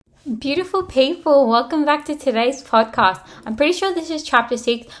Beautiful people, welcome back to today's podcast. I'm pretty sure this is chapter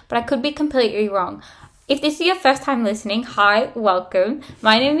 6, but I could be completely wrong. If this is your first time listening, hi, welcome.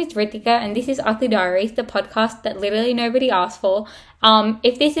 My name is Ritika and this is Ugly Diaries, the podcast that literally nobody asked for.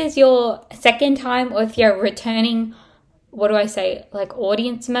 If this is your second time or if you're a returning,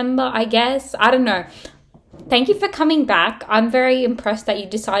 audience member, I guess? I don't know. Thank you for coming back. I'm very impressed that you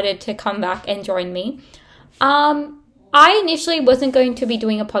decided to come back and join me. I initially wasn't going to be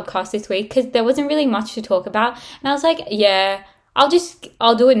doing a podcast this week because there wasn't really much to talk about. And I was like, yeah, I'll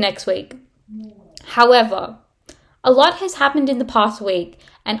do it next week. However, a lot has happened in the past week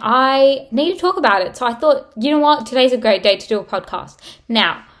and I need to talk about it. So I thought, you know what? Today's a great day to do a podcast.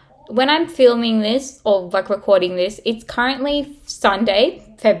 Now, when I'm filming this or recording this, it's currently Sunday,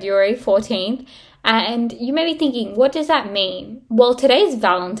 February 14th. And you may be thinking, what does that mean? Well, today's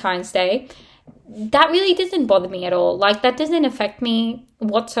Valentine's Day. That really doesn't bother me at all. That doesn't affect me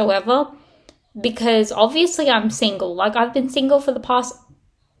whatsoever because obviously I'm single. I've been single for the past,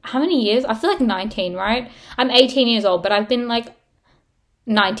 how many years? I feel like 19, right? I'm 18 years old, but I've been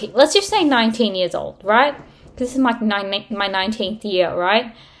 19. Let's just say 19 years old, right? This is my 19th year,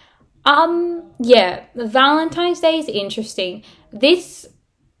 right? Yeah, Valentine's Day is interesting. This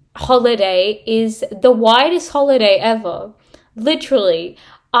holiday is the widest holiday ever. Literally.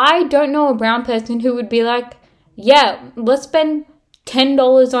 I don't know a brown person who would be like, yeah, let's spend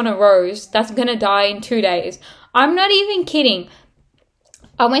 $10 on a rose that's going to die in 2 days. I'm not even kidding.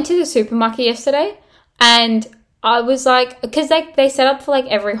 I went to the supermarket yesterday and I was like, because they set up for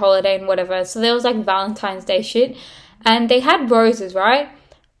every holiday and whatever. So there was Valentine's Day shit and they had roses, right?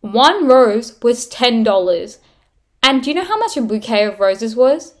 One rose was $10. And do you know how much a bouquet of roses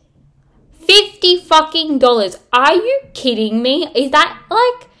was? $50 fucking dollars. Are you kidding me? Is that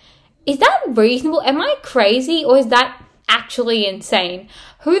reasonable? Am I crazy or is that actually insane?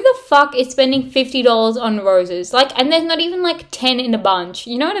 Who the fuck is spending $50 on roses? And there's not even 10 in a bunch.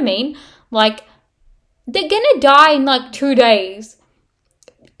 You know what I mean? They're gonna die in 2 days.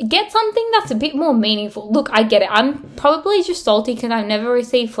 Get something that's a bit more meaningful. Look, I get it. I'm probably just salty because I've never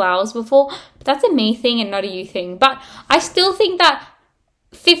received flowers before. But that's a me thing and not a you thing. But I still think that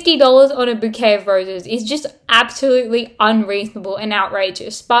 $50 on a bouquet of roses is just absolutely unreasonable and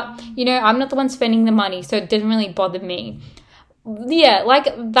outrageous. But, I'm not the one spending the money, so it doesn't really bother me. Yeah,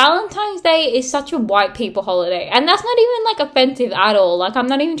 Valentine's Day is such a white people holiday. And that's not even, offensive at all. I'm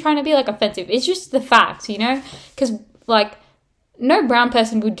not even trying to be, offensive. It's just the facts, Because, no brown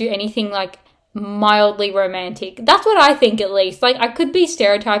person would do anything, mildly romantic. That's what I think, at least. I could be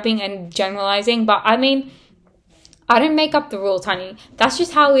stereotyping and generalizing, but, I don't make up the rules, honey. That's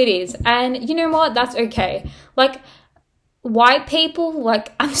just how it is. And you know what? That's okay. White people,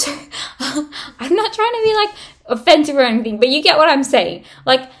 I'm so... I'm not trying to be, offensive or anything, but you get what I'm saying.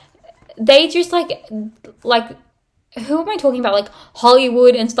 They just, who am I talking about?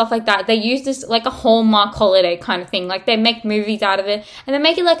 Hollywood and stuff like that. They use this a Hallmark holiday kind of thing. They make movies out of it and they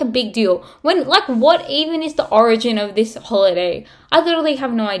make it a big deal. When what even is the origin of this holiday? I literally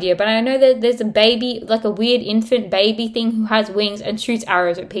have no idea. But I know that there's a baby, a weird infant baby thing who has wings and shoots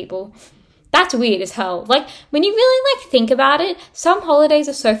arrows at people. That's weird as hell. When you really think about it, some holidays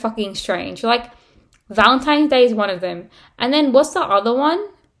are so fucking strange. Valentine's Day is one of them. And then what's the other one?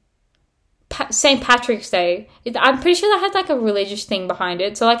 St. Patrick's Day. I'm pretty sure that has a religious thing behind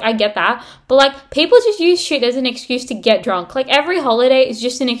it. So I get that. But people just use shit as an excuse to get drunk. Every holiday is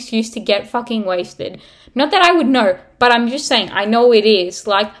just an excuse to get fucking wasted. Not that I would know, but I'm just saying I know it is.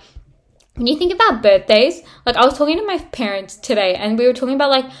 When you think about birthdays, I was talking to my parents today and we were talking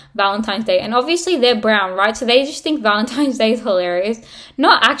about Valentine's Day. And obviously they're brown, right? So they just think Valentine's Day is hilarious.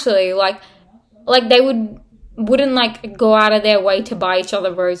 Not actually. They wouldn't go out of their way to buy each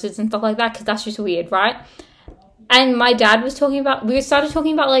other roses and stuff like that because that's just weird, right? And my dad was we started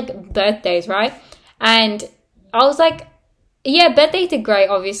talking about birthdays, right? And I was like, yeah, birthdays are great,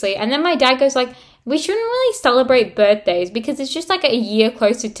 obviously. And then my dad goes we shouldn't really celebrate birthdays because it's just a year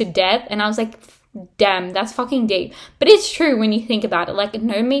closer to death. And I was like, damn, that's fucking deep. But it's true when you think about it.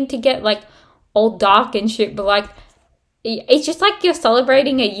 No mean to get all dark and shit, but it's just you're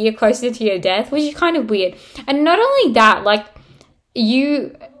celebrating a year closer to your death, which is kind of weird. And not only that,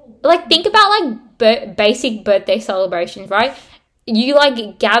 you think about basic birthday celebrations, right? You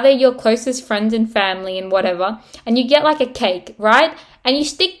gather your closest friends and family and whatever, and you get a cake, right? And you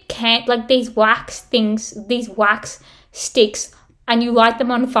stick these wax sticks, and you light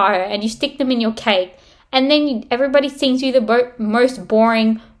them on fire, and you stick them in your cake, and then everybody sings you the most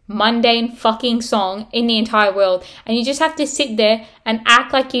boring, mundane fucking song in the entire world, and you just have to sit there and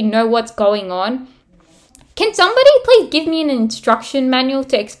act like you know what's going on. Can somebody please give me an instruction manual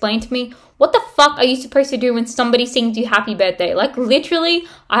to explain to me what the fuck are you supposed to do when somebody sings you happy birthday? Like, literally,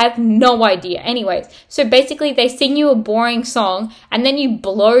 I have no idea. Anyways, so basically they sing you a boring song and then you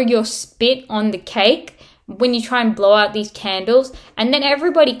blow your spit on the cake when you try and blow out these candles, and then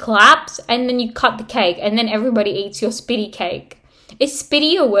everybody claps and then you cut the cake and then everybody eats your spitty cake. Is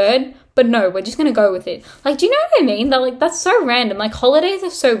spitty a word? But no, we're just gonna go with it. Like, do you know what I mean? That's so random. Like, holidays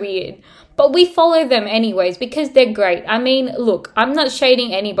are so weird. But we follow them anyways because they're great. I mean, look, I'm not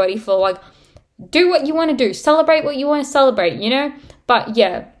shading anybody for, like, do what you want to do. Celebrate what you want to celebrate, you know? But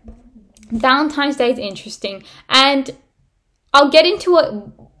yeah, Valentine's Day is interesting. And I'll get into it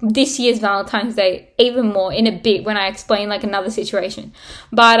this year's Valentine's Day even more in a bit when I explain, like, another situation.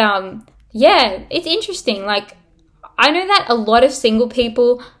 But yeah, it's interesting. Like, I know that a lot of single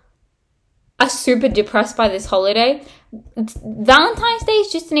people are super depressed by this holiday. Valentine's Day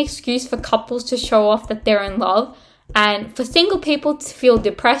is just an excuse for couples to show off that they're in love, and for single people to feel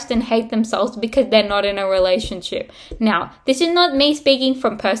depressed and hate themselves because they're not in a relationship. Now, this is not me speaking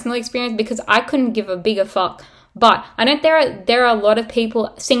from personal experience because I couldn't give a bigger fuck. But I know there are a lot of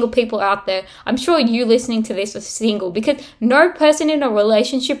people, single people out there. I'm sure you listening to this are single, because no person in a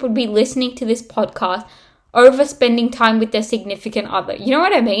relationship would be listening to this podcast over spending time with their significant other. You know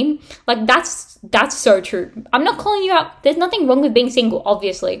what I mean? Like, that's so true. I'm not calling you out. There's nothing wrong with being single,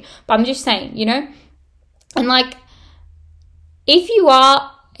 obviously. But I'm just saying, you know? And, like, if you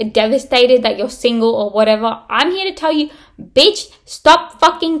are devastated that you're single or whatever, I'm here to tell you, bitch, stop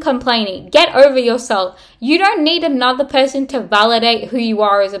fucking complaining. Get over yourself. You don't need another person to validate who you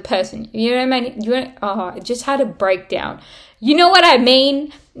are as a person. You know what I mean? I just had a breakdown. You know what I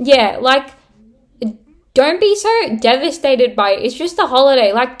mean? Yeah, like, don't be so devastated by it. It's just a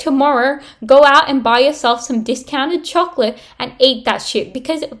holiday. Like, tomorrow, go out and buy yourself some discounted chocolate and eat that shit.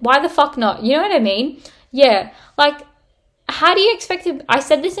 Because why the fuck not? You know what I mean? Yeah. Like, how do you expect to... I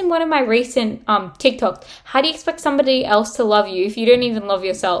said this in one of my recent TikToks. How do you expect somebody else to love you if you don't even love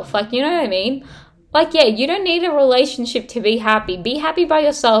yourself? Like, you know what I mean? Like, yeah, you don't need a relationship to be happy. Be happy by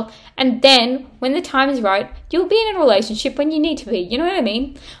yourself. And then, when the time is right, you'll be in a relationship when you need to be. You know what I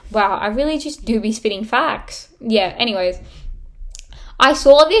mean? Wow, I really just do be spitting facts. Yeah, anyways. I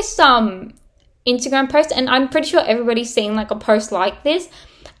saw this Instagram post, and I'm pretty sure everybody's seen, like, a post like this.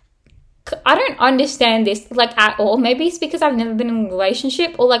 I don't understand this, like, at all. Maybe it's because I've never been in a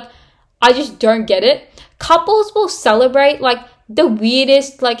relationship, or, like, I just don't get it. Couples will celebrate, like, the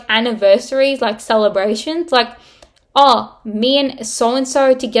weirdest, like, anniversaries, like, celebrations, like, oh, me and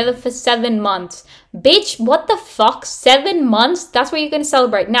so-and-so together for 7 months. Bitch, what the fuck? 7 months? That's what you're going to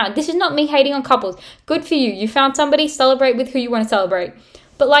celebrate. Now, this is not me hating on couples. Good for you. You found somebody, celebrate with who you want to celebrate.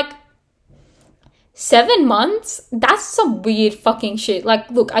 But, like, 7 months? That's some weird fucking shit.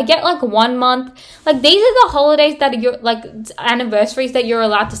 Like, look, I get, like, 1 month. Like, these are the holidays that you're, like, anniversaries that you're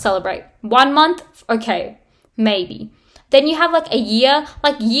allowed to celebrate. 1 month? Okay, maybe. Then you have, like, a year.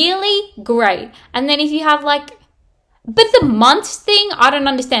 Like, yearly? Great. And then if you have, like... But the months thing, I don't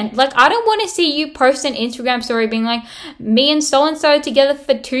understand. Like, I don't want to see you post an Instagram story being like, me and so-and-so together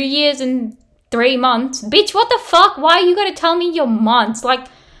for 2 years and 3 months. Bitch, what the fuck? Why are you going to tell me your months? Like,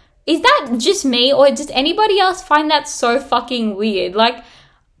 is that just me, or does anybody else find that so fucking weird? Like,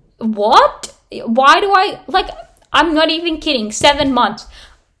 what? Why do I... Like, I'm not even kidding. 7 months.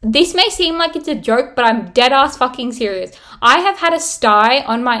 This may seem like it's a joke, but I'm dead ass fucking serious. I have had a sty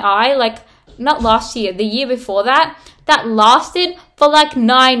on my eye, like, not last year, the year before that lasted for like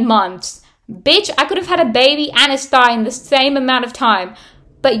 9 months. Bitch, I could have had a baby and a sty in the same amount of time.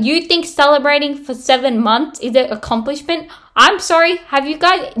 But you think celebrating for 7 months is an accomplishment? I'm sorry,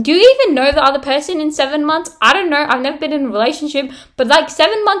 do you even know the other person in 7 months? I don't know, I've never been in a relationship, but like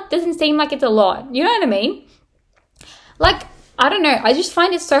 7 months doesn't seem like it's a lot. You know what I mean? Like, I don't know, I just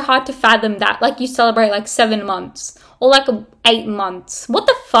find it so hard to fathom that, like, you celebrate like 7 months or like 8 months. What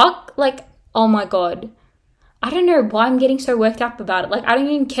the fuck? Like, oh my god. I don't know why I'm getting so worked up about it. Like, I don't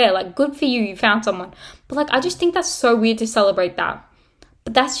even care. Like, good for you, you found someone. But like, I just think that's so weird to celebrate that.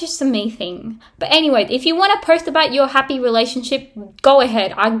 But that's just a me thing. But anyway, if you want to post about your happy relationship, go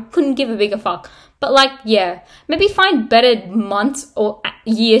ahead. I couldn't give a bigger fuck. But like, yeah, maybe find better months or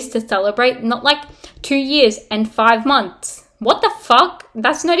years to celebrate. Not like 2 years and 5 months. What the fuck?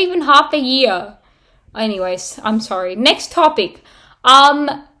 That's not even half a year. Anyways, I'm sorry. Next topic.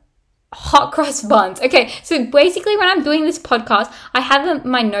 Hot cross buns. Okay, so basically when I'm doing this podcast, I have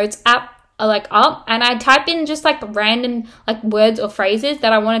my notes app like up, and I type in just like random like words or phrases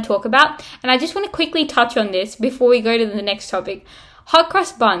that I want to talk about, and I just want to quickly touch on this before we go to the next topic. Hot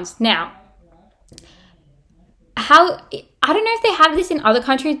cross buns. Now, I don't know if they have this in other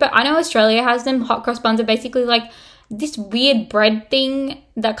countries, but I know Australia has them. Hot cross buns are basically like this weird bread thing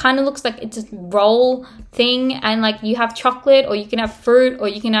that kind of looks like it's a roll thing, and like you have chocolate, or you can have fruit, or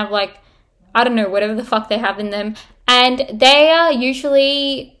you can have like, I don't know, whatever the fuck they have in them. And they are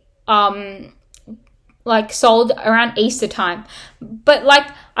usually like sold around Easter time. But like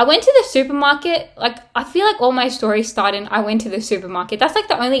I went to the supermarket, like I feel like all my stories start in I went to the supermarket. That's like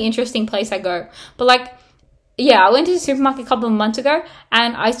the only interesting place I go. But like, yeah, I went to the supermarket a couple of months ago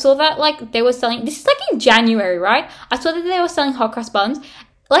and I saw that like they were selling, this is like in January, right? I saw that they were selling hot cross buns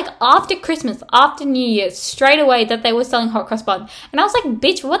like after Christmas, after New Year's, straight away that they were selling hot cross buns. And I was like,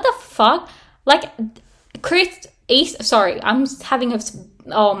 bitch, what the fuck? Like I'm having a,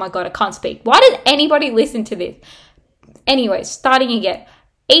 oh my God, I can't speak. Why does anybody listen to this? Anyways, starting again.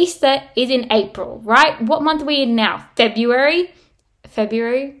 Easter is in April, right? What month are we in now? February,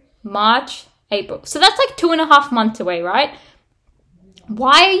 March, April. So that's like 2.5 months away, right?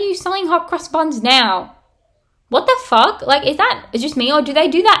 Why are you selling hot cross buns now? What the fuck? Like, is that just me, or do they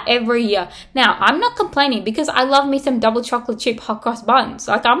do that every year? Now, I'm not complaining because I love me some double chocolate chip hot cross buns.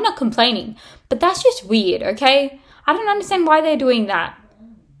 Like, I'm not complaining. But that's just weird, okay? I don't understand why they're doing that.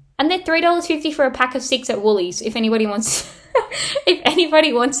 And they're $3.50 for a pack of 6 at Woolies, if anybody wants if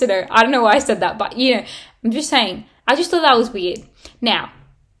anybody wants to know. I don't know why I said that, but you know, I'm just saying. I just thought that was weird. Now,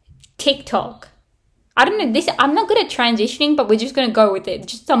 TikTok. I don't know, I'm not good at transitioning, but we're just going to go with it.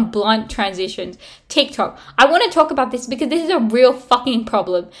 Just some blunt transitions. TikTok. I want to talk about this because this is a real fucking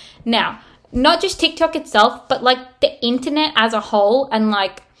problem. Now, not just TikTok itself, but like the internet as a whole, and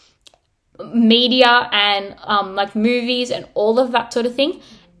like media and like movies and all of that sort of thing.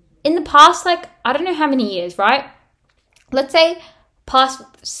 In the past, like, I don't know how many years, right? Let's say past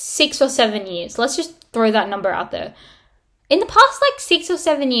 6 or 7 years. Let's just throw that number out there. In the past, like 6 or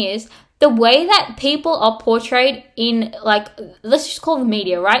 7 years, the way that people are portrayed in, like, let's just call it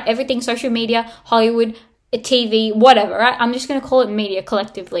media, right? Everything, social media, Hollywood, TV, whatever, right? I'm just going to call it media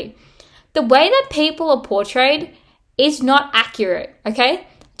collectively. The way that people are portrayed is not accurate, okay?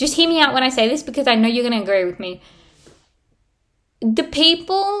 Just hear me out when I say this because I know you're going to agree with me. The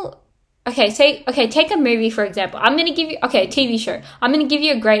people, take a movie, for example. I'm going to give you, TV show. I'm going to give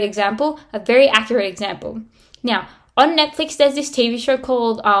you a great example, a very accurate example. Now, on Netflix, there's this TV show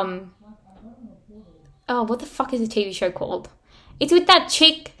called, what the fuck is the TV show called? It's with that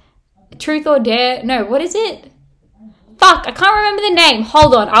chick, Truth or Dare. No, what is it? Fuck, I can't remember the name.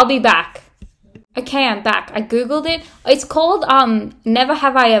 Hold on, I'll be back. Okay, I'm back. I googled it. It's called Never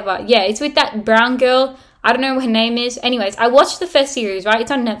Have I Ever. Yeah, it's with that brown girl. I don't know what her name is. Anyways, I watched the first series, right?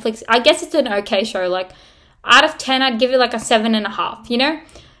 It's on Netflix. I guess it's an okay show. Like, out of 10, I'd give it like a 7.5, you know?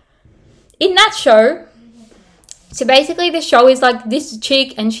 In that show, so basically the show is like this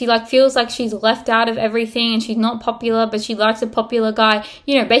chick and she like feels like she's left out of everything and she's not popular, but she likes a popular guy.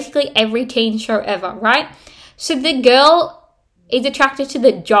 You know, basically every teen show ever, right? So the girl is attracted to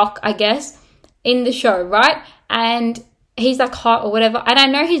the jock, I guess, in the show, right? And he's like hot or whatever. And I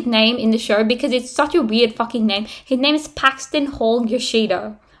know his name in the show because it's such a weird fucking name. His name is Paxton Hall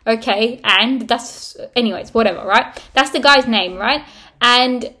Yoshida. Okay. And that's, anyways, whatever, right? That's the guy's name, right?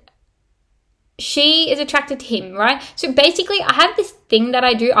 And she is attracted to him, right? So basically, I have this thing that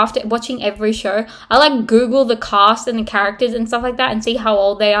I do after watching every show. I like Google the cast and the characters and stuff like that and see how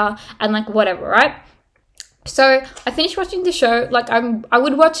old they are and like whatever, right? So I finished watching the show. Like I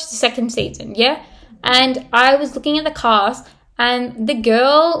would watch the second season, yeah? And I was looking at the cast and the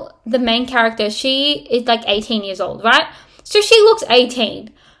girl, the main character, she is like 18 years old, right? So she looks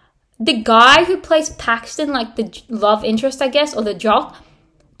 18. The guy who plays Paxton, like the love interest, I guess, or the jock,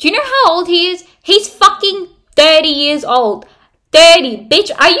 do you know how old he is? He's fucking 30 years old. 30,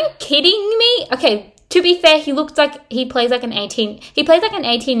 bitch. Are you kidding me? Okay, to be fair, he looks like he plays like an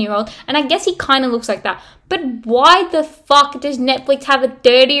 18-year-old, and I guess he kind of looks like that. But why the fuck does Netflix have a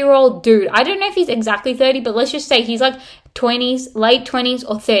 30-year-old dude? I don't know if he's exactly 30, but let's just say he's like 20s, late 20s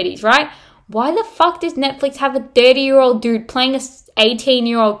or 30s, right? Why the fuck does Netflix have a 30-year-old dude playing an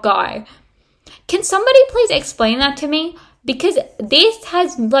 18-year-old guy? Can somebody please explain that to me? Because this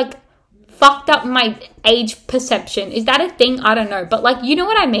has, like, fucked up my age perception. Is that a thing? I don't know. But, like, you know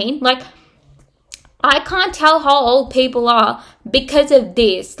what I mean? Like, I can't tell how old people are because of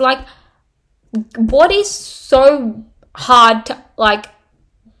this. Like, what is so hard to, like,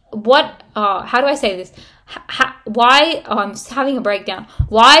 what, how do I say this? Why, I'm having a breakdown.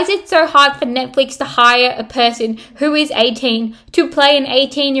 Why is it so hard for Netflix to hire a person who is 18 to play an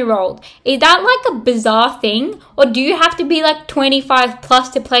 18-year-old? Is that like a bizarre thing? Or do you have to be like 25 plus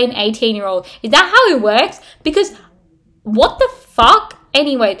to play an 18-year-old? Is that how it works? Because what the fuck?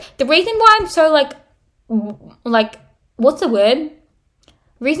 Anyway, the reason why I'm so like what's the word?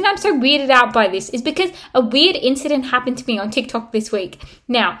 The reason I'm so weirded out by this is because a weird incident happened to me on TikTok this week.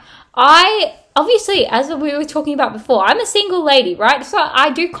 Now, obviously, as we were talking about before, I'm a single lady, right? So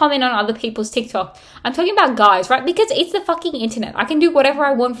I do comment on other people's TikTok. I'm talking about guys, right? Because it's the fucking internet. I can do whatever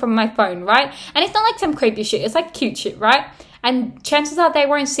I want from my phone, right? And it's not like some creepy shit. It's like cute shit, right? And chances are they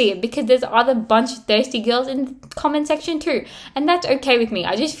won't see it because there's other bunch of thirsty girls in the comment section too. And that's okay with me.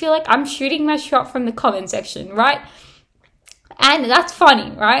 I just feel like I'm shooting my shot from the comment section, right? And that's funny,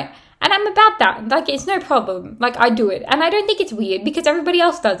 right? And I'm about that. Like, it's no problem. Like, I do it. And I don't think it's weird because everybody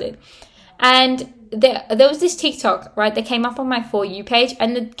else does it. And there was this TikTok, right, that came up on my For You page.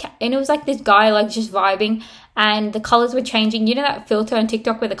 And it was like this guy, like, just vibing. And the colors were changing. You know that filter on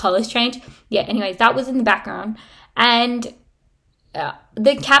TikTok where the colors change? Yeah, anyways, that was in the background. And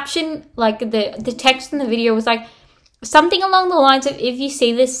the caption, like, the text in the video was like, something along the lines of, if you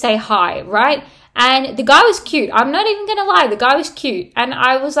see this, say hi, right? And the guy was cute. I'm not even gonna lie, the guy was cute. And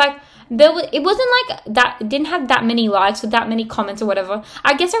I was like, it wasn't like that, it didn't have that many likes or that many comments or whatever.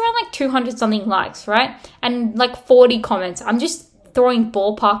 I guess around like 200 something likes, right? And like 40 comments. I'm just throwing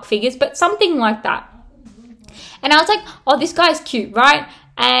ballpark figures, but something like that. And I was like, oh, this guy's cute, right?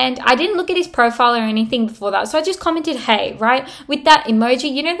 And I didn't look at his profile or anything before that. So I just commented, hey, right? With that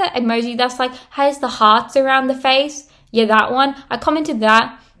emoji, you know that emoji that's like, has the hearts around the face? Yeah, that one. I commented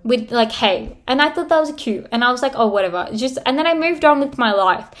that with like, hey. And I thought that was cute. And I was like, oh, whatever. And then I moved on with my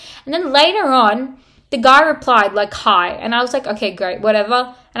life. And then later on, the guy replied like, hi. And I was like, okay, great,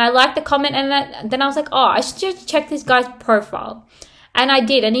 whatever. And I liked the comment. And then I was like, oh, I should just check this guy's profile. And I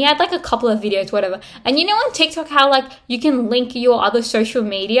did, and he had like a couple of videos, whatever. And you know on TikTok how like you can link your other social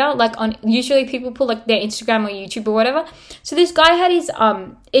media, like on usually people put like their Instagram or YouTube or whatever. So this guy had his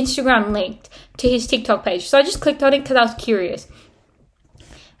Instagram linked to his TikTok page. So I just clicked on it because I was curious.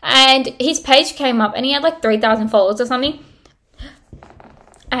 And his page came up and he had like 3,000 followers or something.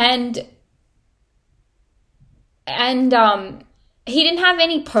 And he didn't have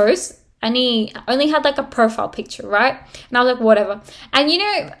any posts. And he only had like a profile picture, right? And I was like, whatever. And you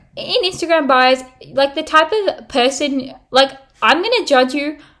know, in Instagram bios, like the type of person, like I'm going to judge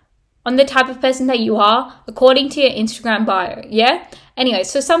you on the type of person that you are according to your Instagram bio, yeah? Anyway,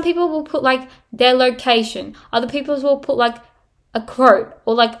 so some people will put like their location. Other people will put like a quote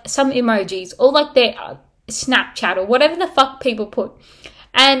or like some emojis or like their Snapchat or whatever the fuck people put.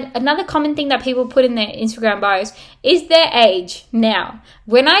 And another common thing that people put in their Instagram bios is their age. Now,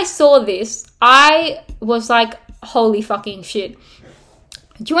 when I saw this, I was like, holy fucking shit.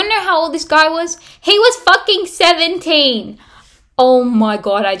 Do you want to know how old this guy was? He was fucking 17. Oh my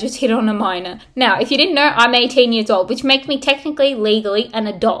God, I just hit on a minor. Now, if you didn't know, I'm 18 years old, which makes me technically, legally an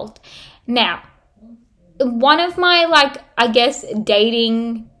adult. Now, one of my, like, I guess,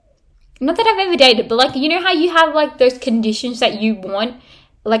 dating, not that I've ever dated, but like, you know how you have like those conditions that you want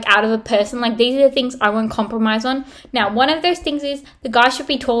like out of a person, like these are the things I won't compromise on. Now, one of those things is the guy should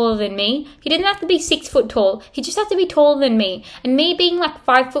be taller than me. He didn't have to be 6 foot tall. He just has to be taller than me. And me being like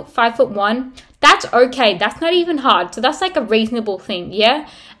 5'1", that's okay. That's not even hard. So that's like a reasonable thing, yeah?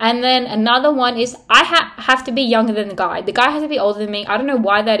 And then another one is I have to be younger than the guy. The guy has to be older than me. I don't know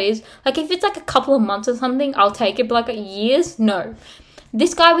why that is. Like if it's like a couple of months or something, I'll take it. But like years, no.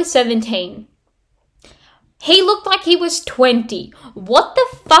 This guy was 17. He looked like he was 20. What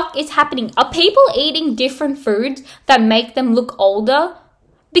the fuck is happening? Are people eating different foods that make them look older?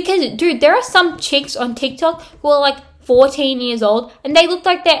 Because, dude, there are some chicks on TikTok who are like 14 years old and they look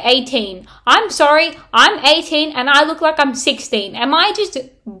like they're 18. I'm sorry, I'm 18 and I look like I'm 16. Am I just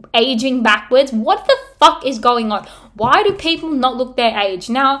aging backwards? What the fuck is going on? Why do people not look their age?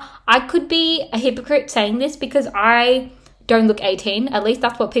 Now, I could be a hypocrite saying this because I don't look 18. At least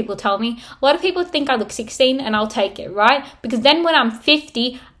that's what people tell me. A lot of people think I look 16 and I'll take it, right? Because then when I'm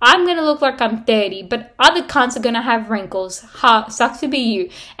 50, I'm going to look like I'm 30. But other cunts are going to have wrinkles. Ha, sucks to be you.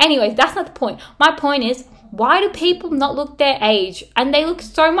 Anyways, that's not the point. My point is, why do people not look their age? And they look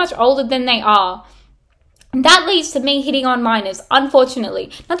so much older than they are. And that leads to me hitting on minors,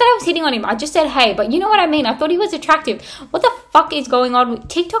 unfortunately. Not that I was hitting on him. I just said, hey, but you know what I mean? I thought he was attractive. What the fuck is going on with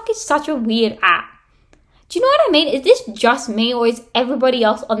TikTok? Is such a weird app. Do you know what I mean? Is this just me or is everybody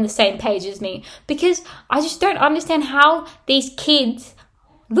else on the same page as me? Because I just don't understand how these kids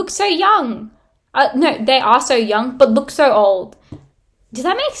look so young. No, they are so young, but look so old. Does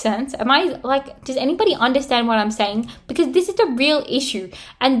that make sense? Does anybody understand what I'm saying? Because this is a real issue.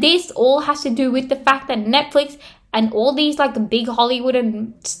 And this all has to do with the fact that Netflix and all these like big Hollywood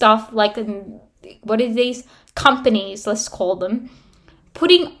and stuff, like what is these companies, let's call them,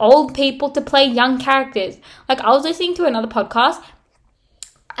 putting old people to play young characters. Like I was listening to another podcast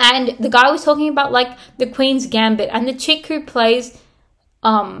And the guy was talking about like the Queen's Gambit, and the chick who plays,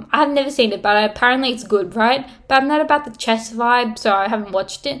 I've never seen it, but apparently it's good, right? But I'm not about the chess vibe, so I haven't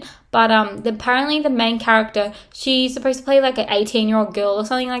watched it. But apparently the main character, she's supposed to play like an 18-year-old girl or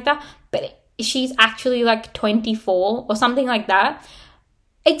something like that, but she's actually like 24 or something like that.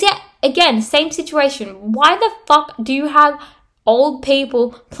 Again, same situation. Why the fuck do you have old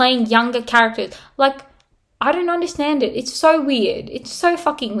people playing younger characters? Like, I don't understand it. It's so weird. It's so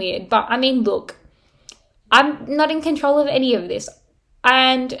fucking weird. But I mean, look, I'm not in control of any of this,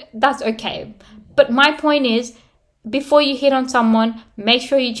 and that's okay. But my point is, before you hit on someone, make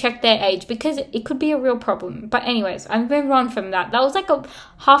sure you check their age, because it could be a real problem. But anyways, I'm moving on from that. That was like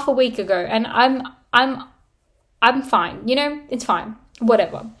half a week ago, and I'm fine. You know, it's fine.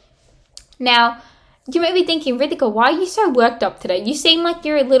 Whatever. Now, you may be thinking, Ritika, why are you so worked up today? You seem like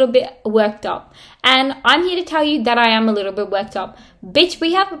you're a little bit worked up. And I'm here to tell you that I am a little bit worked up. Bitch,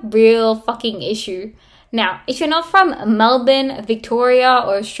 we have a real fucking issue. Now, if you're not from Melbourne, Victoria,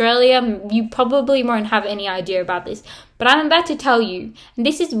 or Australia, you probably won't have any idea about this. But I'm about to tell you, and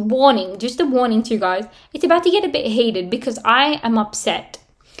this is warning, just a warning to you guys, it's about to get a bit heated because I am upset.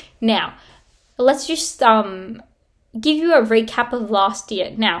 Now, let's just give you a recap of last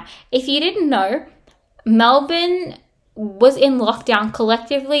year. Now, if you didn't know, Melbourne was in lockdown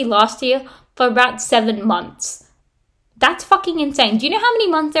collectively last year for about 7 months. That's fucking insane. Do you know how many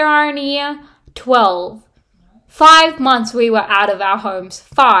months there are in a year? 12. 5 months we were out of our homes.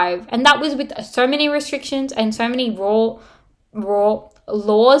 5. And that was with so many restrictions and so many raw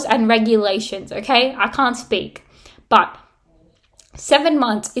laws and regulations, okay? I can't speak. But 7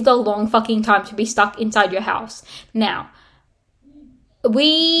 months is a long fucking time to be stuck inside your house. Now,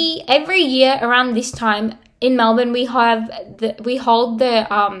 every year around this time in Melbourne, we hold the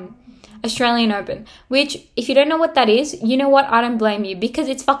Australian Open, which, if you don't know what that is, you know what, I don't blame you, because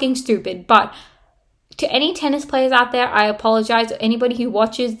it's fucking stupid. But to any tennis players out there, I apologize. Anybody who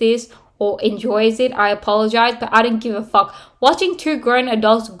watches this or enjoys it, I apologize, but I don't give a fuck. Watching 2 grown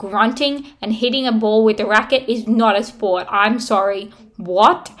adults grunting and hitting a ball with a racket is not a sport. I'm sorry.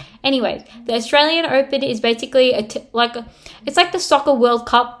 What? Anyways, the Australian Open is basically it's like the Soccer World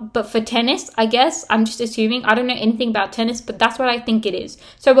Cup, but for tennis, I guess. I'm just assuming. I don't know anything about tennis, but that's what I think it is.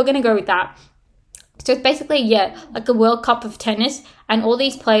 So we're going to go with that. So it's basically, like a World Cup of tennis, and all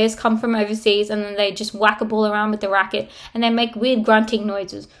these players come from overseas, and then they just whack a ball around with the racket, and they make weird grunting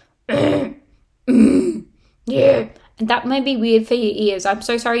noises. Yeah. And that may be weird for your ears. I'm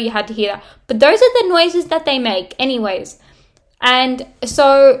so sorry you had to hear that. But those are the noises that they make. Anyways. And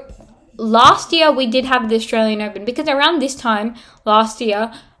so last year we did have the Australian Open, because around this time last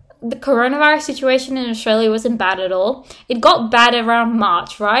year, the coronavirus situation in Australia wasn't bad at all. It got bad around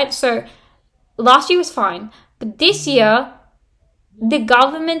March, right? So last year was fine. But this year, the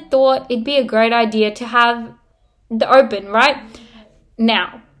government thought it'd be a great idea to have the Open, right?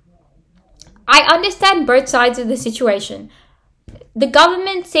 Now, I understand both sides of the situation. The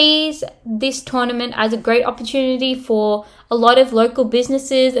government sees this tournament as a great opportunity for a lot of local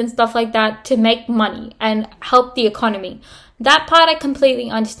businesses and stuff like that to make money and help the economy. That part I completely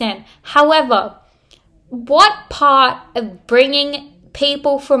understand. However, what part of bringing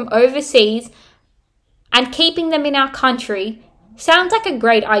people from overseas and keeping them in our country sounds like a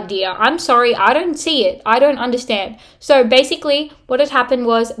great idea? I'm sorry, I don't see it. I don't understand. So basically, what had happened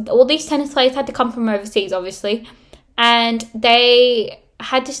was all these tennis players had to come from overseas, obviously, and they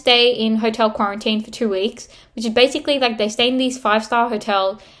had to stay in hotel quarantine for 2 weeks, which is basically like they stay in these 5-star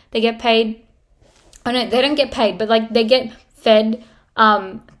hotels. They get paid. Oh no, they don't get paid, but like they get fed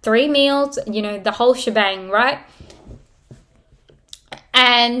 3 meals, the whole shebang, right?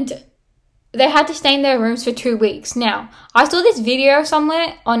 And they had to stay in their rooms for 2 weeks. Now, I saw this video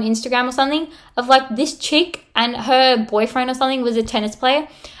somewhere on Instagram or something of like this chick and her boyfriend or something was a tennis player,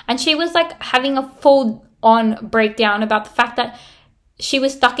 and she was like having a full-on breakdown about the fact that she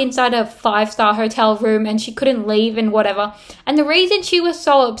was stuck inside a 5-star hotel room and she couldn't leave and whatever. And the reason she was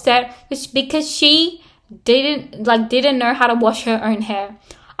so upset was because she didn't know how to wash her own hair.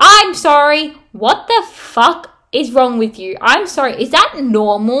 I'm sorry. What the fuck is wrong with you? I'm sorry. Is that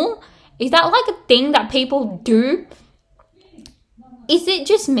normal? Is that like a thing that people do? Is it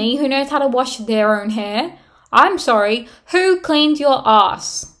just me who knows how to wash their own hair? I'm sorry. Who cleans your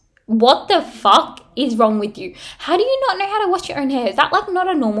ass? What the fuck is wrong with you? How do you not know how to wash your own hair? Is that like not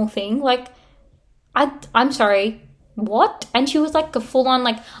a normal thing? Like, I'm sorry. What? And she was like a full on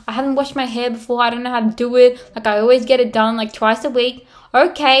like, I haven't washed my hair before. I don't know how to do it. Like, I always get it done like twice a week.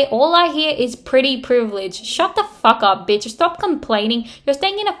 Okay, all I hear is pretty privilege. Shut the fuck up, bitch. Stop complaining. You're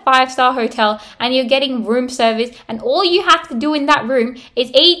staying in a 5-star hotel and you're getting room service, and all you have to do in that room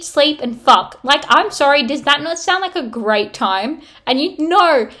is eat, sleep, and fuck. Like, I'm sorry, does that not sound like a great time? And you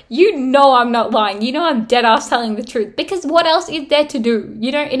know I'm not lying. You know I'm dead ass telling the truth. Because what else is there to do?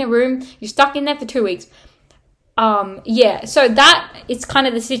 You know, in a room, you're stuck in there for 2 weeks. Yeah, so that is kind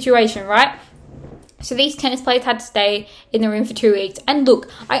of the situation, right? So these tennis players had to stay in the room for 2 weeks. And look,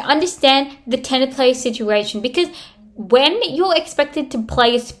 I understand the tennis player situation, because when you're expected to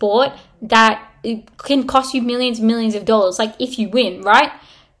play a sport that it can cost you millions of dollars, like if you win, right?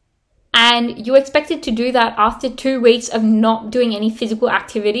 And you're expected to do that after 2 weeks of not doing any physical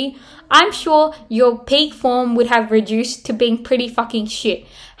activity, I'm sure your peak form would have reduced to being pretty fucking shit.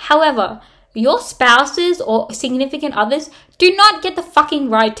 However, your spouses or significant others do not get the fucking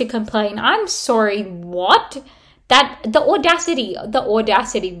right to complain. I'm sorry, what? The audacity,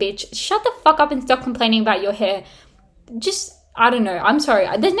 bitch. Shut the fuck up and stop complaining about your hair. Just, I don't know. I'm sorry.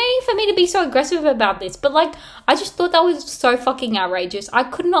 There's no need for me to be so aggressive about this, but like, I just thought that was so fucking outrageous. I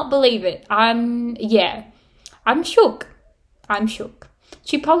could not believe it. I'm shook.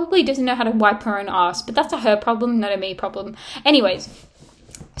 She probably doesn't know how to wipe her own ass, but that's a her problem, not a me problem. Anyways,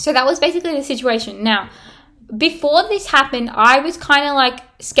 so that was basically the situation. Now, before this happened, I was kind of like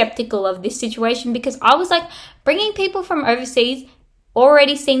skeptical of this situation, because I was like, bringing people from overseas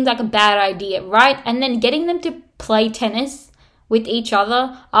already seemed like a bad idea, right? And then getting them to play tennis with each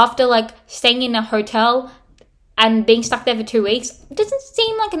other after like staying in a hotel and being stuck there for 2 weeks doesn't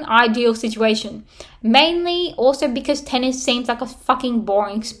seem like an ideal situation. Mainly also because tennis seems like a fucking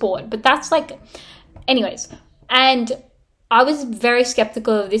boring sport. But that's like, anyways. And I was very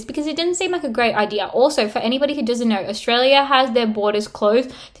skeptical of this because it didn't seem like a great idea. Also, for anybody who doesn't know, Australia has their borders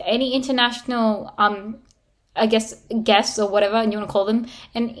closed to any international, I guess, guests or whatever you want to call them,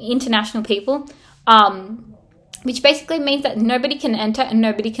 and international people, which basically means that nobody can enter and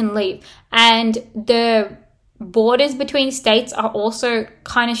nobody can leave. And the borders between states are also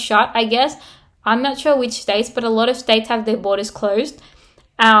kind of shut, I guess. I'm not sure which states, but a lot of states have their borders closed.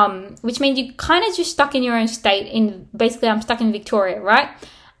 Which means you kind of just stuck in your own state. Basically, I'm stuck in Victoria, right?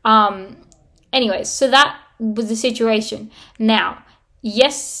 Anyways, so that was the situation. Now,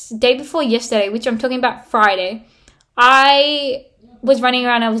 day before yesterday, which I'm talking about Friday, I was running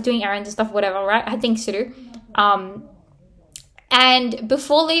around, I was doing errands and stuff, whatever, right? I had things to do. And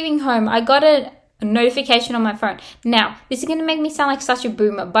before leaving home, I got a notification on my phone. Now, this is going to make me sound like such a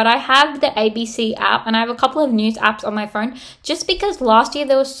boomer, but I have the ABC app and I have a couple of news apps on my phone, just because last year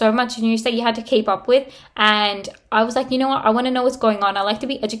there was so much news that you had to keep up with, and I was like, you know what, I want to know what's going on. I like to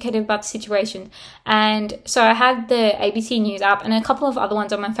be educated about the situation. And so I have the ABC News app and a couple of other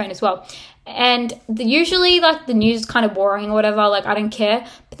ones on my phone as well. And usually like the news is kind of boring or whatever, like I don't care.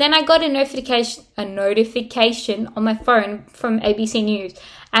 But then I got a notification on my phone from ABC News.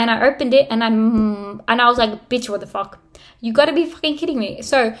 And I opened it and I was like, bitch, what the fuck? You gotta be fucking kidding me.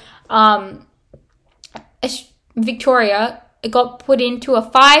 So, Victoria got put into a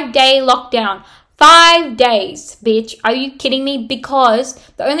 5-day lockdown. 5 days, bitch. Are you kidding me? Because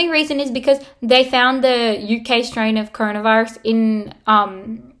the only reason is because they found the UK strain of coronavirus in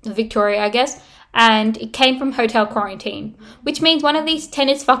Victoria, I guess. And it came from hotel quarantine, which means one of these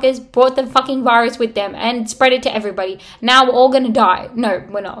tennis fuckers brought the fucking virus with them and spread it to everybody. Now we're all gonna die. No,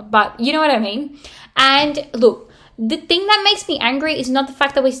 we're not, but you know what I mean. And look, the thing that makes me angry is not the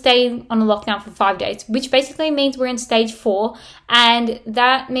fact that we stay on a lockdown for 5 days, which basically means we're in stage 4, and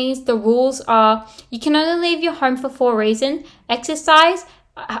that means the rules are you can only leave your home for 4 reasons: exercise,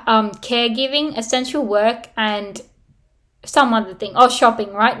 caregiving, essential work, and some other thing, or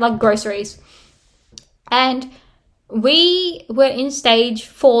shopping, right? Like groceries. And we were in stage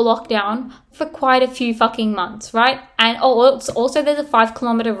 4 lockdown for quite a few fucking months, right? And also there's a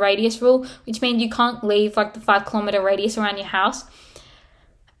 5-kilometer radius rule, which means you can't leave like the 5-kilometer radius around your house.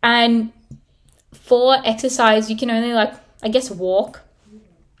 And for exercise, you can only like, I guess, walk.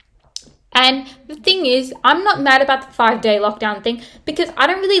 And the thing is, I'm not mad about the 5-day lockdown thing because I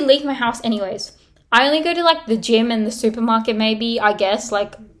don't really leave my house anyways. I only go to like the gym and the supermarket maybe, I guess,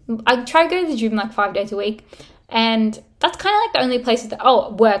 like I try to go to the gym like 5 days a week, and that's kind of like the only places that,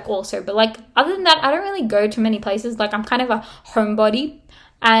 work also, but like other than that, I don't really go to many places. Like I'm kind of a homebody,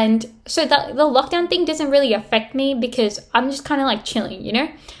 and so the lockdown thing doesn't really affect me because I'm just kind of like chilling, you know?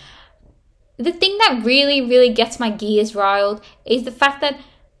 The thing that really gets my gears riled is the fact that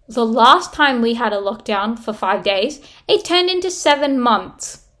the last time we had a lockdown for 5 days, it turned into 7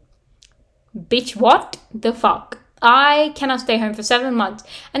 months. Bitch, what the fuck? I cannot stay home for 7 months.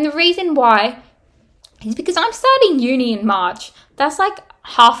 And the reason why is because I'm starting uni in March. That's like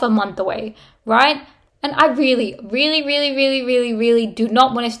half a month away, right? And I really, really, really, really, really, really do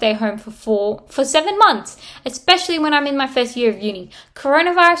not want to stay home for 7 months, especially when I'm in my first year of uni.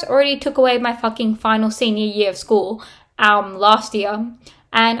 Coronavirus already took away my fucking final senior year of school last year,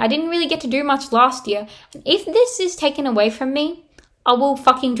 and I didn't really get to do much last year. And if this is taken away from me, I will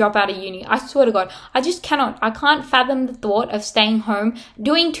fucking drop out of uni. I swear to God. I just cannot. I can't fathom the thought of staying home,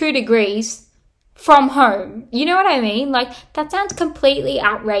 doing 2 degrees from home. You know what I mean? Like, that sounds completely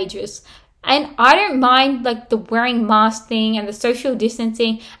outrageous. And I don't mind like the wearing mask thing and the social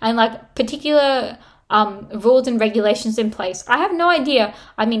distancing and like particular rules and regulations in place. I have no idea.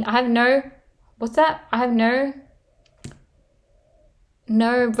 I mean, I have no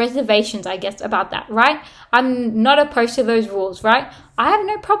reservations, I guess, about that, right? I'm not opposed to those rules, right? I have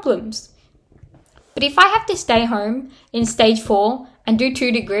no problems. But if I have to stay home in stage 4 and do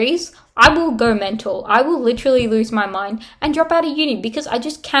 2 degrees, I will go mental. I will literally lose my mind and drop out of uni because I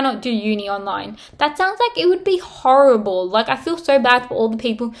just cannot do uni online. That sounds like it would be horrible. Like, I feel so bad for all the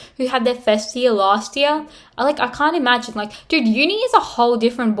people who had their first year last year. I can't imagine. Like, dude, uni is a whole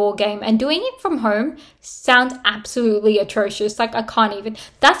different ball game, and doing it from home sounds absolutely atrocious. Like, I can't even.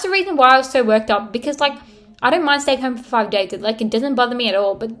 That's the reason why I was so worked up, because like, I don't mind staying home for 5 days. It doesn't bother me at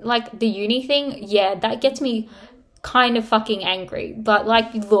all. But like the uni thing, yeah, that gets me kind of fucking angry. But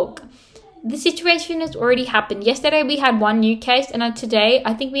like, look, the situation has already happened. Yesterday we had 1 new case, and today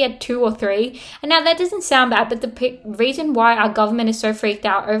I think we had 2 or 3. And now that doesn't sound bad, but the reason why our government is so freaked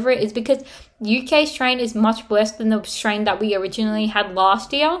out over it is because UK strain is much worse than the strain that we originally had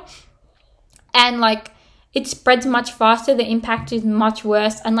last year. And like, it spreads much faster, the impact is much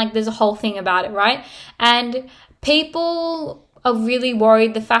worse, and like, there's a whole thing about it, right? And people are really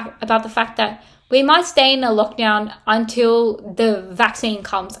worried about the fact that we might stay in a lockdown until the vaccine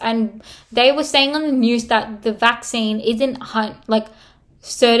comes. And they were saying on the news that the vaccine isn't like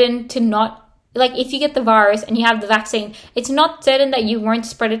certain to not, like, if you get the virus and you have the vaccine, it's not certain that you won't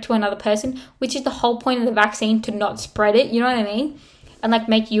spread it to another person, which is the whole point of the vaccine, to not spread it, you know what I mean? And like,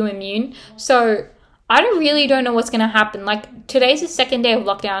 make you immune. So I really don't know what's going to happen. Like, today's the 2nd day of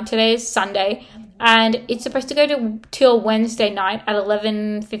lockdown. Today is Sunday. And it's supposed to go till Wednesday night at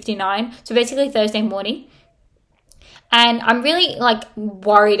 11:59. So basically Thursday morning. And I'm really like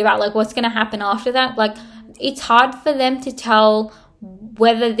worried about like what's going to happen after that. Like, it's hard for them to tell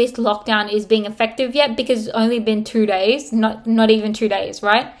whether this lockdown is being effective yet, because it's only been 2 days, not even 2 days,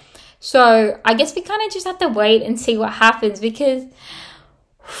 right? So I guess we kind of just have to wait and see what happens, because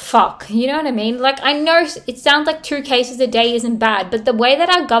fuck, you know what I mean? Like, I know it sounds like 2 cases a day isn't bad, but the way that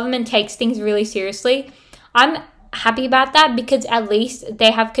our government takes things really seriously, I'm happy about that, because at least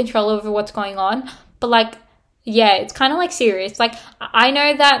they have control over what's going on. But like, yeah, it's kind of like serious. Like, I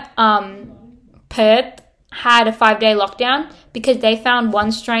know that Perth had a 5-day lockdown because they found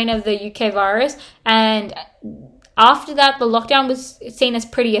 1 strain of the UK virus, and after that, the lockdown was seen as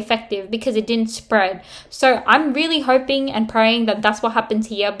pretty effective because it didn't spread. So I'm really hoping and praying that that's what happens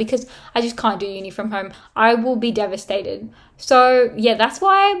here, because I just can't do uni from home. I will be devastated. So yeah, that's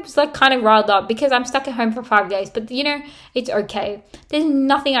why I was like kind of riled up, because I'm stuck at home for 5 days. But you know, it's okay. There's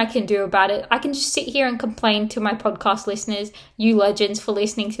nothing I can do about it. I can just sit here and complain to my podcast listeners, you legends, for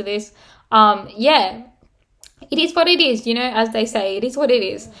listening to this. Yeah, it is what it is, you know, as they say, it is what it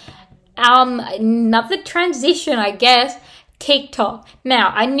is. Another transition, I guess, TikTok.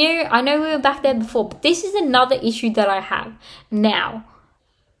 Now, I know we were back there before, but this is another issue that I have now.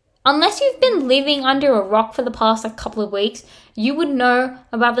 Unless you've been living under a rock for the past like couple of weeks, you would know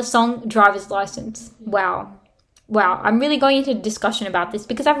about the song Driver's License. Wow, I'm really going into discussion about this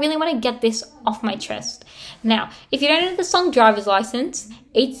because I really want to get this off my chest. Now, if you don't know the song Driver's License,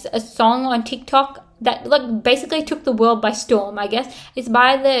 it's a song on TikTok that like basically took the world by storm, I guess. It's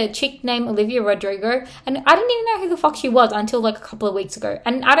by the chick named Olivia Rodrigo, and I didn't even know who the fuck she was until like a couple of weeks ago,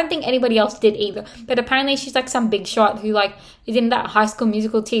 and I don't think anybody else did either. But apparently she's like some big shot who like is in that High School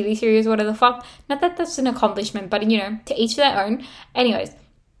Musical TV series, whatever the fuck. Not that that's an accomplishment, but you know, to each their own. Anyways,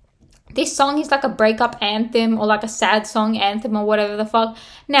 this song is like a breakup anthem or like a sad song anthem or whatever the fuck.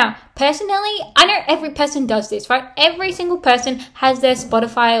 Now, personally, I know every person does this, right? Every single person has their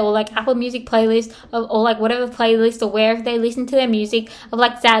Spotify or like Apple Music playlist or like whatever playlist or wherever they listen to their music of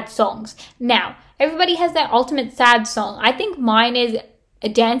like sad songs. Now, everybody has their ultimate sad song. I think mine is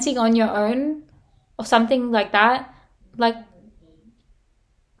Dancing on Your Own or something like that. Like,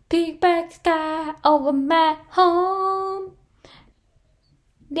 big black sky over my home.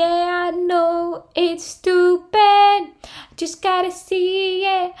 Yeah, I know it's stupid. Just gotta see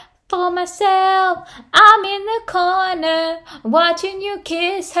it for myself. I'm in the corner watching you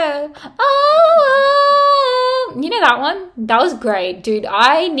kiss her. Oh, you know that one? That was great, dude.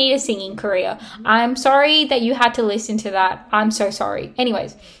 I need a singing career. I'm sorry that you had to listen to that. I'm so sorry.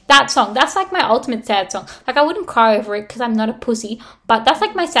 Anyways, that song, that's like my ultimate sad song. Like, I wouldn't cry over it because I'm not a pussy, but that's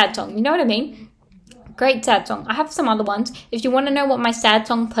like my sad song. You know what I mean? Great sad song. I have some other ones. If you want to know what my sad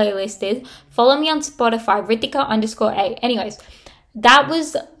song playlist is, follow me on Spotify, Ritika_A. Anyways, that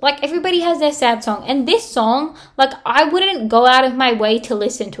was, like, everybody has their sad song. And this song, like, I wouldn't go out of my way to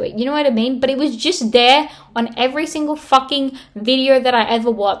listen to it. You know what I mean? But it was just there on every single fucking video that I ever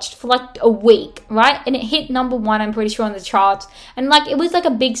watched for, like, a week, right? And it hit number 1, I'm pretty sure, on the charts. And, like, it was, like,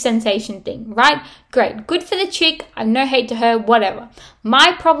 a big sensation thing, right? Great. Good for the chick. I have no hate to her, whatever.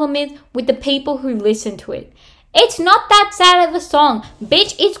 My problem is with the people who listen to it. It's not that sad of a song.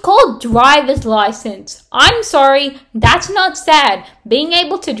 Bitch, it's called Driver's License. I'm sorry, that's not sad. Being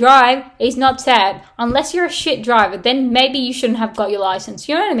able to drive is not sad. Unless you're a shit driver, then maybe you shouldn't have got your license.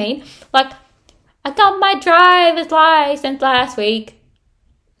 You know what I mean? Like, I got my driver's license last week.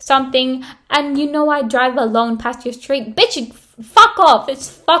 Something, and you know I drive alone past your street. Bitch, fuck off. It's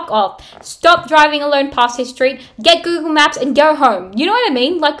fuck off. Stop driving alone past his street. Get Google Maps and go home. You know what I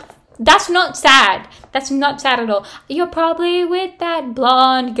mean? Like, that's not sad. That's not sad at all. You're probably with that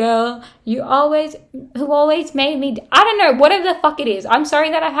blonde girl who always made me... I don't know, whatever the fuck it is. I'm sorry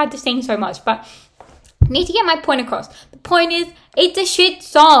that I had to sing so much, but I need to get my point across. The point is, it's a shit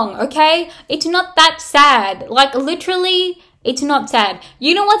song, okay? It's not that sad. Like, literally, it's not sad.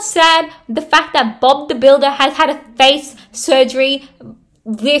 You know what's sad? The fact that Bob the Builder has had a face surgery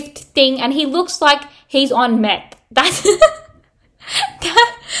lift thing and he looks like he's on meth.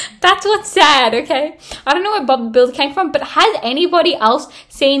 That's what's sad, okay? I don't know where Bob the Builder came from, but has anybody else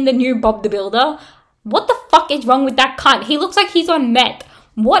seen the new Bob the Builder? What the fuck is wrong with that cunt? He looks like he's on meth.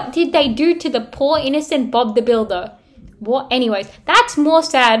 What did they do to the poor innocent Bob the Builder? What? Anyways, that's more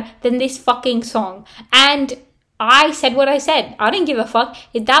sad than this fucking song. And I said what I said. I didn't give a fuck.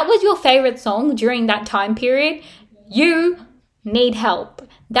 If that was your favorite song during that time period, you need help.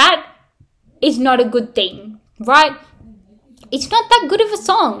 That is not a good thing, right? It's not that good of a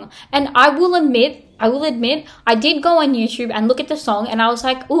song. And I will admit, I did go on YouTube and look at the song and I was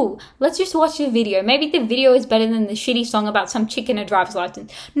like, ooh, let's just watch the video. Maybe the video is better than the shitty song about some chick in a driver's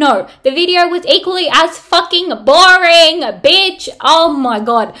license. No, the video was equally as fucking boring, bitch. Oh my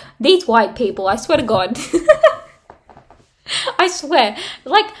God. These white people, I swear to God. I swear.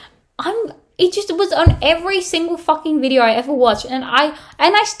 Like, it just was on every single fucking video I ever watched. And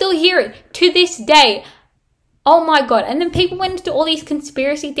I still hear it to this day. Oh my God. And then people went into all these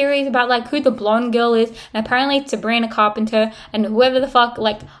conspiracy theories about like who the blonde girl is. And apparently it's Sabrina Carpenter and whoever the fuck.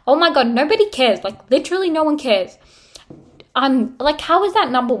 Like, oh my God, nobody cares. Like, literally no one cares. Like, how is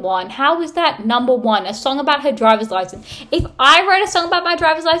that number 1? How is that number 1? A song about her driver's license. If I wrote a song about my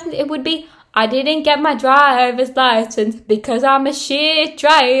driver's license, it would be, I didn't get my driver's license because I'm a shit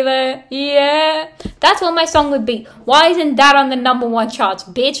driver. Yeah. That's what my song would be. Why isn't that on the number 1 charts,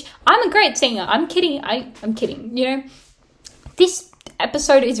 bitch? I'm a great singer. I'm kidding. I'm kidding. You know, this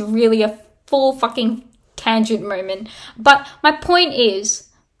episode is really a full fucking tangent moment. But my point is,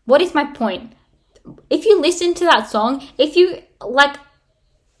 what is my point? If you listen to that song, if you like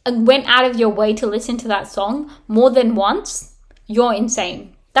went out of your way to listen to that song more than once, you're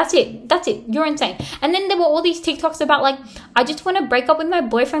insane. That's it. You're insane. And then there were all these TikToks about like, I just want to break up with my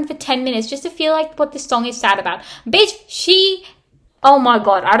boyfriend for 10 minutes just to feel like what this song is sad about. Bitch, oh my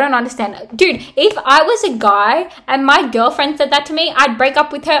God, I don't understand. Dude, if I was a guy and my girlfriend said that to me, I'd break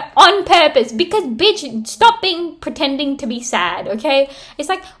up with her on purpose because bitch, stop pretending to be sad, okay? It's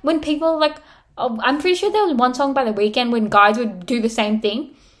like when people like, I'm pretty sure there was one song by The Weeknd when guys would do the same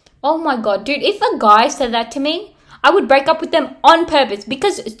thing. Oh my God, dude, if a guy said that to me, I would break up with them on purpose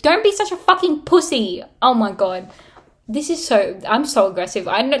because don't be such a fucking pussy. Oh my God. I'm so aggressive.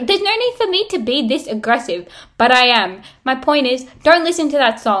 There's no need for me to be this aggressive, but I am. My point is, don't listen to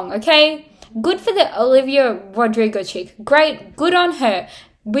that song, okay? Good for the Olivia Rodrigo chick. Great. Good on her.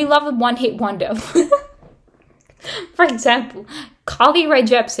 We love a one-hit wonder. For example, Carly Rae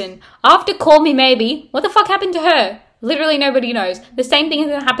Jepsen. After Call Me Maybe, what the fuck happened to her? Literally nobody knows. The same thing is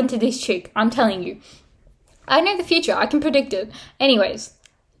going to happen to this chick. I'm telling you. I know the future. I can predict it. Anyways,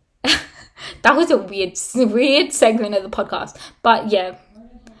 that was a weird segment of the podcast. But yeah,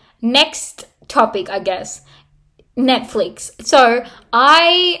 next topic, I guess, Netflix. So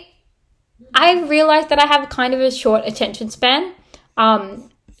I realized that I have kind of a short attention span. Not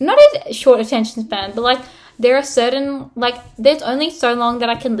a short attention span, but like there are certain there's only so long that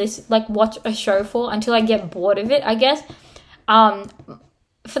I can watch a show for until I get bored of it, I guess.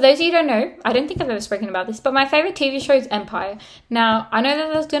 For those of you who don't know, I don't think I've ever spoken about this, but my favorite TV show is Empire. Now, I know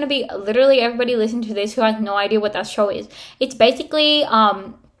that there's going to be literally everybody listening to this who has no idea what that show is. It's basically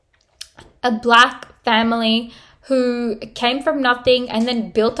a black family who came from nothing and then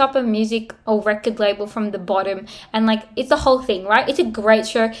built up a music or record label from the bottom, and like it's the whole thing, right? It's a great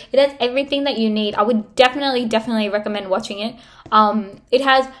show. It has everything that you need. I would definitely recommend watching it. It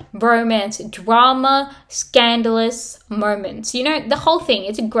has romance, drama, scandalous moments, you know, the whole thing.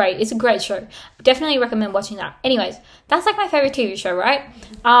 It's a great show. Definitely recommend watching that. Anyways, that's like my favorite TV show, right?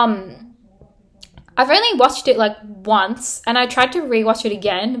 I've only watched it like once, and I tried to rewatch it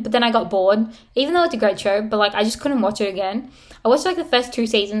again, but then I got bored, even though it's a great show, but like I just couldn't watch it again. I watched like the first 2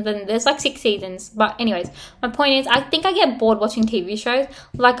 seasons, and there's like 6 seasons. But anyways, my point is, I think I get bored watching TV shows.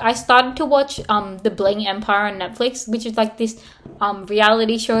 Like I started to watch The Bling Empire on Netflix, which is like this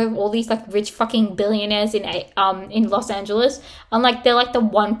reality show of all these like rich fucking billionaires in Los Angeles, and like they're like the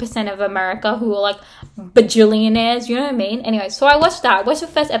 1% of America who are like bajillionaires, you know what I mean? Anyway, so I watched that. I watched the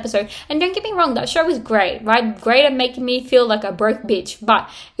first episode, and don't get me wrong, that show was great, right? Great at making me feel like a broke bitch, but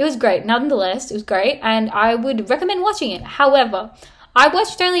it was great nonetheless. It was great, and I would recommend watching it. However, I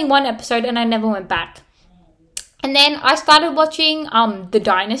watched only 1 episode and I never went back. And then I started watching The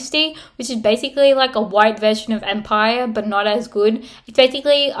Dynasty, which is basically like a white version of Empire, but not as good. It's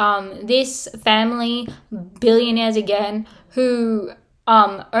basically this family, billionaires again, who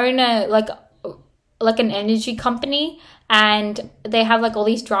own a like an energy company, and they have like all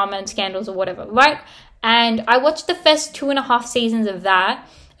these drama and scandals or whatever, right? And I watched the first 2.5 seasons of that,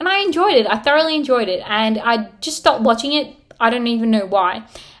 and I enjoyed it. I thoroughly enjoyed it, and I just stopped watching it. I don't even know why.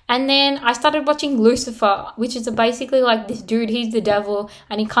 And then I started watching Lucifer, which is basically like this dude, he's the devil,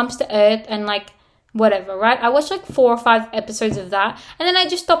 and he comes to Earth and like whatever, right? I watched like 4 or 5 episodes of that, and then I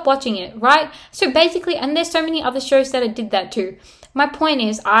just stopped watching it, right? So basically, and there's so many other shows that I did that too. My point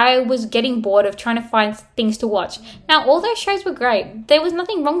is, I was getting bored of trying to find things to watch. Now, all those shows were great. There was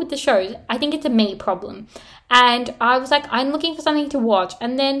nothing wrong with the shows. I think it's a me problem. And I was like, I'm looking for something to watch.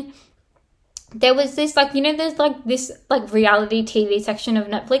 And then there was this, like, you know, there's like this like reality TV section of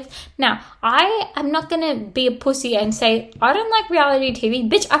Netflix. Now, I am not going to be a pussy and say, I don't like reality TV.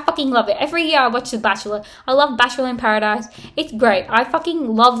 Bitch, I fucking love it. Every year I watch The Bachelor. I love Bachelor in Paradise. It's great. I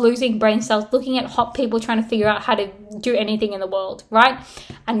fucking love losing brain cells, looking at hot people trying to figure out how to do anything in the world, right?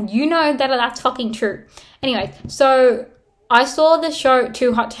 And you know that that's fucking true. Anyway, so I saw the show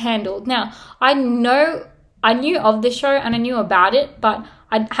Too Hot to Handle. Now, I knew of the show and I knew about it, but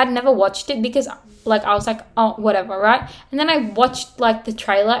I had never watched it because like I was like, oh, whatever, right? And then I watched like the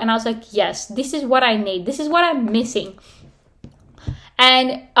trailer and I was like, yes, this is what I need. This is what I'm missing.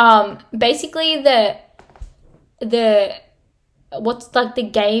 And basically the what's like the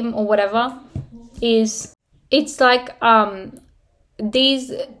game or whatever is, it's like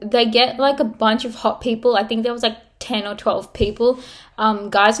they get like a bunch of hot people. I think there was like 10 or 12 people,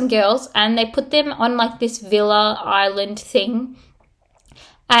 guys and girls, and they put them on like this villa island thing,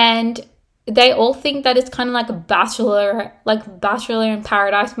 and they all think that it's kind of like a bachelor in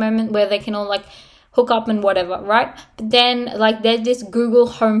paradise moment where they can all like hook up and whatever, right? But then like there's this Google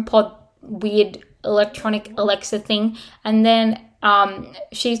HomePod weird electronic Alexa thing, and then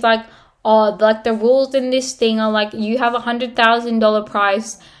she's like, oh, like the rules in this thing are like you have $100,000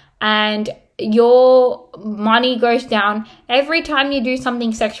 prize and your money goes down every time you do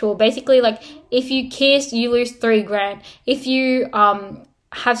something sexual. Basically, like if you kiss, you lose $3,000. If you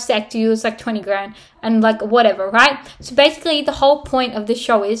have sex, you lose like 20 grand, and like whatever, right? So basically the whole point of the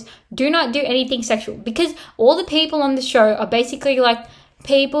show is do not do anything sexual, because all the people on the show are basically like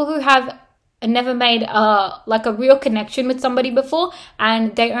people who have never made like a real connection with somebody before,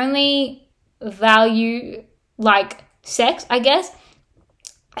 and they only value like sex, I guess.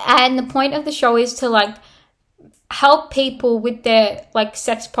 And the point of the show is to like help people with their like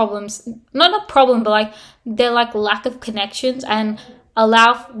sex problems, not a problem, but like their like lack of connections, and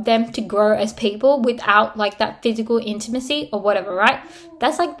allow them to grow as people without like that physical intimacy or whatever, right?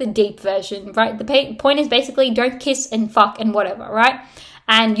 That's like the deep version, right? The point is basically don't kiss and fuck and whatever, right?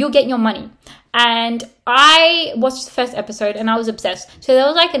 And you'll get your money. And I watched the first episode and I was obsessed. So there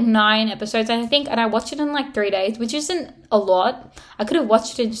was like 9 episodes, I think, and I watched it in like 3 days, which isn't a lot. I could have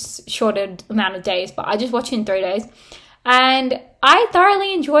watched it in a shorter amount of days, but I just watched it in 3 days. And I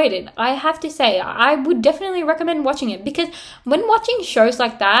thoroughly enjoyed it. I have to say, I would definitely recommend watching it, because when watching shows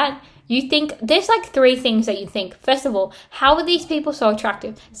like that, you think there's like 3 things that you think. First of all, how are these people so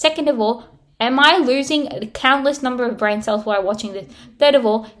attractive? Second of all, am I losing a countless number of brain cells while watching this? Third of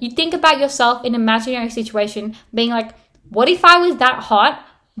all, you think about yourself in an imaginary situation, being like, what if I was that hot?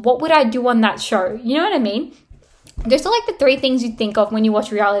 What would I do on that show? You know what I mean? those are like the three things you think of when you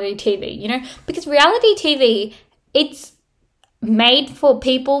watch reality TV, you know? Because reality TV, it's made for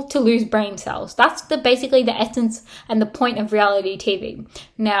people to lose brain cells. That's basically the essence and the point of reality TV.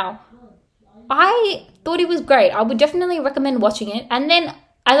 Now, I thought it was great. I would definitely recommend watching it. And then,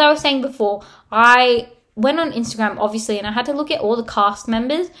 as I was saying before, I went on Instagram, obviously, and I had to look at all the cast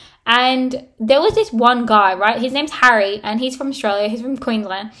members. And there was this one guy, right? His name's Harry, and he's from Australia. He's from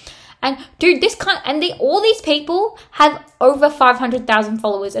Queensland. And dude, all these people have over 500,000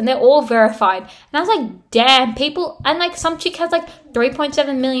 followers, and they're all verified. And I was like, damn, people, and like some chick has like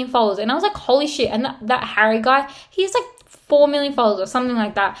 3.7 million followers, and I was like, holy shit. And that Harry guy, he's like 4 million followers or something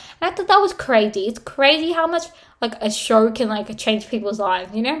like that. And I thought that was crazy. It's crazy how much like a show can like change people's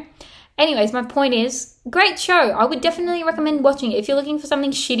lives, you know? Anyways, my point is, great show. I would definitely recommend watching it if you're looking for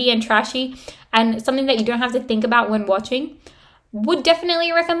something shitty and trashy and something that you don't have to think about when watching. Would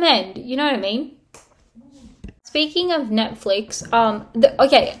definitely recommend, you know what I mean? Speaking of Netflix,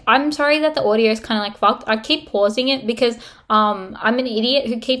 okay, I'm sorry that the audio is kind of like fucked. I keep pausing it because I'm an idiot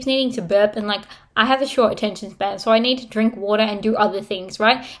who keeps needing to burp, and like I have a short attention span, so I need to drink water and do other things,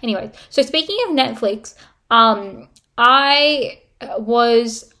 right? Anyway, so speaking of Netflix, I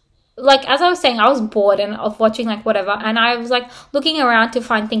was like, as I was saying, I was bored of watching like whatever, and I was like looking around to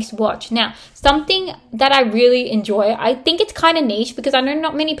find things to watch. Now, something that I really enjoy, I think it's kind of niche because I know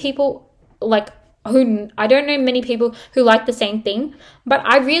not many people I don't know many people who like the same thing, but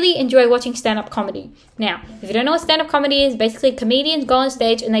I really enjoy watching stand-up comedy. Now, if you don't know what stand-up comedy is, basically comedians go on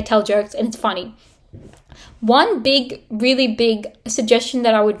stage and they tell jokes and it's funny. One really big suggestion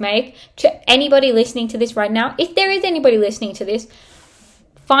that I would make to anybody listening to this right now, if there is anybody listening to this,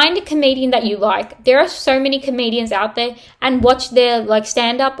 find a comedian that you like. There are so many comedians out there, and watch their like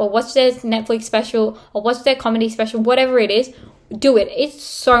stand-up or watch their Netflix special or watch their comedy special, whatever it is. Do it. It's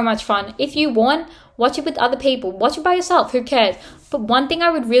so much fun. If you want, watch it with other people. Watch it by yourself. Who cares? But one thing I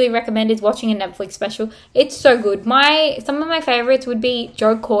would really recommend is watching a Netflix special. It's so good. Some of my favorites would be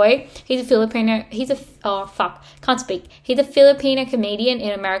Joe Coy. He's a Filipino. He's a Filipino comedian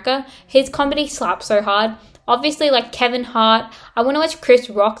in America. His comedy slaps so hard. Obviously, like Kevin Hart. I want to watch Chris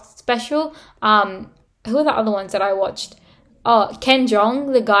Rock's special. Who are the other ones that I watched? Oh, Ken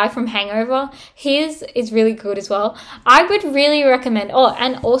Jeong, the guy from Hangover. His is really good as well. I would really recommend. Oh,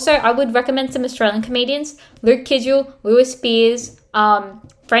 and also I would recommend some Australian comedians. Luke Kidgel, Lewis Spears,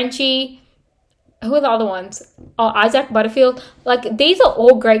 Frenchie. Who are the other ones? Oh, Isaac Butterfield. Like, these are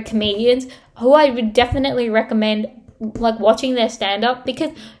all great comedians who I would definitely recommend like watching their stand-up,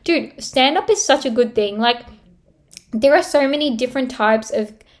 because dude, stand-up is such a good thing. Like, there are so many different types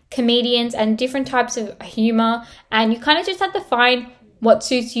of comedians and different types of humor, and you kind of just have to find what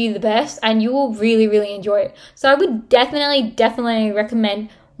suits you the best, and you will really, really enjoy it. So I would definitely recommend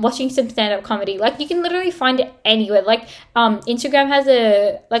watching some stand-up comedy. Like, you can literally find it anywhere. Like, Instagram has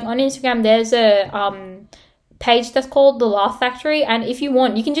on Instagram there's a page that's called The Laugh Factory, and if you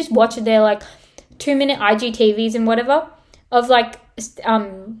want, you can just watch it there, like 2-minute IGTVs and whatever of like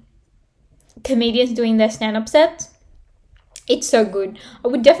comedians doing their stand-up sets. It's so good. I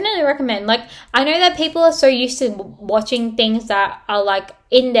would definitely recommend. Like, I know that people are so used to watching things that are like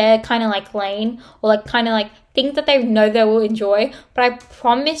in their kind of like lane, or like kind of like things that they know they will enjoy, but I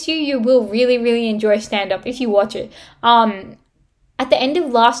promise you will really, really enjoy stand-up if you watch it. At the end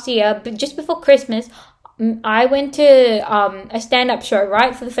of last year, but just before Christmas, I went to a stand-up show,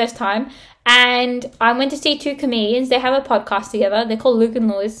 right, for the first time. And I went to see 2 comedians. They have a podcast together. They're called Luke and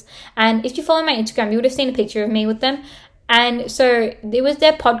Lewis. And if you follow my Instagram, you would have seen a picture of me with them. And so it was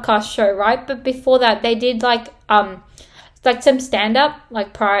their podcast show, right? But before that, they did like some stand-up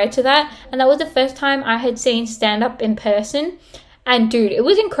like prior to that. And that was the first time I had seen stand-up in person. And dude, it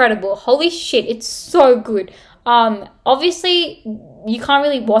was incredible. Holy shit, it's so good. Obviously, you can't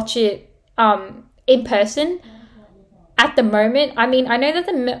really watch it in person at the moment. I mean, I know that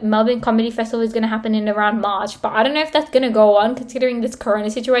the Melbourne Comedy Festival is going to happen in around March, but I don't know if that's going to go on considering this corona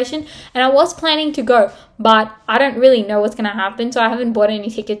situation. And I was planning to go, but I don't really know what's going to happen, so I haven't bought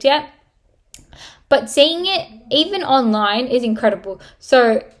any tickets yet. But seeing it even online is incredible.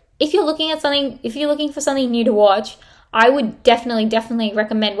 So if you're looking for something new to watch, I would definitely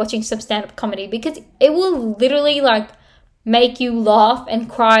recommend watching some stand-up comedy, because it will literally like make you laugh and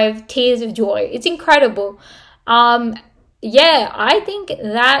cry of tears of joy. It's incredible. Yeah, I think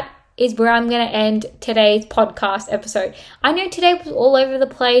that is where I'm going to end today's podcast episode. I know today was all over the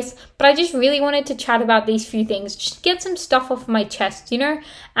place, but I just really wanted to chat about these few things, just get some stuff off my chest, you know,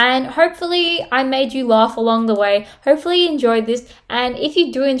 and hopefully I made you laugh along the way. Hopefully you enjoyed this, and if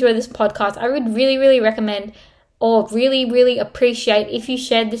you do enjoy this podcast, I would really, really recommend or really, really appreciate if you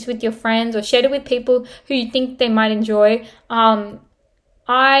shared this with your friends or shared it with people who you think they might enjoy.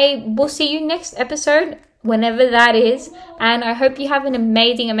 I will see you next episode, whenever that is, and I hope you have an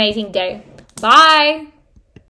amazing, amazing day. Bye!